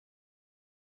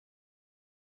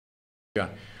Yeah.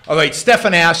 All right,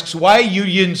 Stefan asks, why are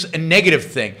unions a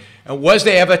negative thing? And was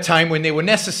there ever a time when they were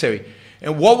necessary?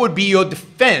 And what would be your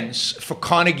defense for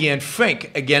Carnegie and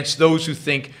Fink against those who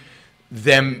think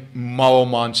them moral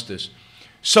monsters?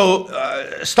 So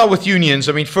start with unions.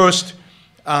 I mean, first,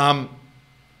 I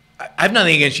have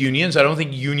nothing against unions. I don't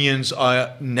think unions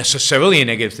are necessarily a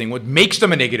negative thing. What makes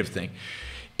them a negative thing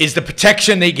is the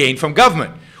protection they gain from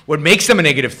government. What makes them a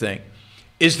negative thing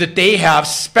is that they have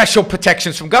special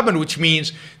protections from government, which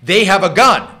means they have a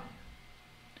gun.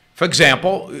 For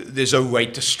example, there's a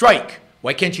right to strike.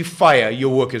 Why can't you fire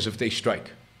your workers if they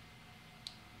strike?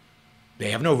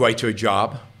 They have no right to a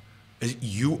job.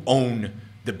 You own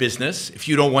the business. If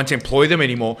you don't want to employ them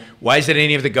anymore, why is it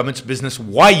any of the government's business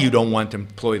why you don't want to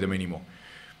employ them anymore?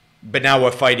 But now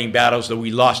we're fighting battles that we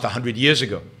lost 100 years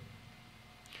ago.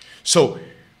 So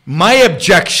my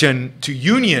objection to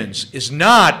unions is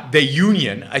not the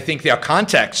union. I think there are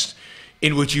contexts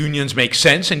in which unions make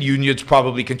sense, and unions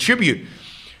probably contribute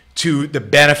to the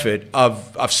benefit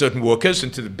of certain workers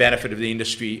and to the benefit of the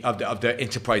industry, of the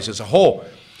enterprise as a whole.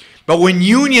 But when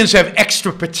unions have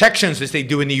extra protections, as they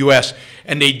do in the US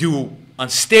and they do on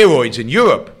steroids in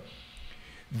Europe,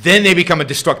 then they become a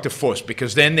destructive force,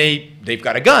 because then they've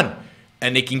got a gun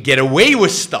and they can get away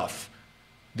with stuff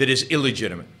that is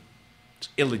illegitimate. It's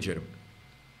illegitimate.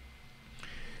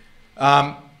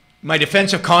 My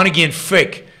defense of Carnegie and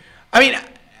Frick. I mean,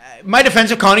 my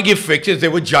defense of Carnegie and Frick is they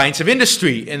were giants of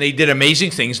industry and they did amazing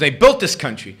things. They built this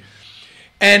country.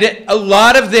 And a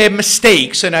lot of their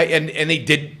mistakes, and they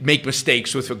did make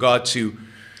mistakes with regard to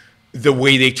the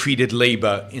way they treated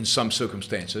labor in some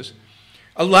circumstances.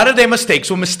 A lot of their mistakes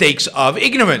were mistakes of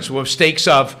ignorance, were mistakes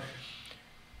of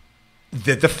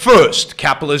the first.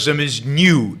 Capitalism is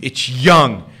new, it's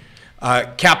young.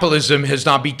 Capitalism has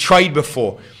not been tried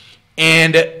before.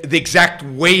 And the exact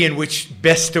way in which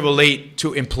best to relate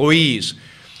to employees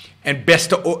and best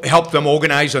to help them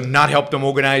organize or not help them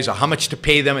organize, or how much to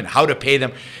pay them and how to pay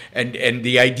them, and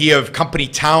the idea of company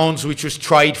towns, which was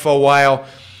tried for a while,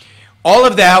 all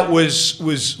of that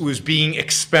was being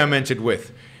experimented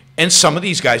with. And some of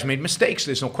these guys made mistakes,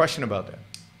 there's no question about that.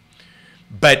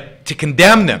 But to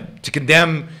condemn them, to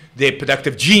condemn their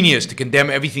productive genius, to condemn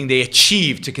everything they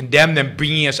achieved, to condemn them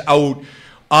bringing us out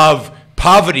of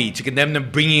poverty, to condemn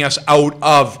them bringing us out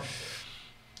of,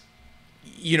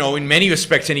 you know, in many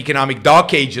respects, in economic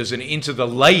dark ages and into the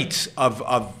light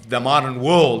of the modern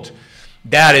world,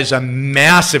 that is a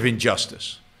massive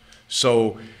injustice.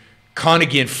 So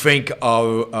Carnegie and Fink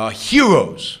are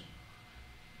heroes,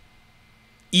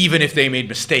 even if they made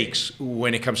mistakes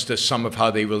when it comes to some of how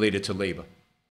they related to labor.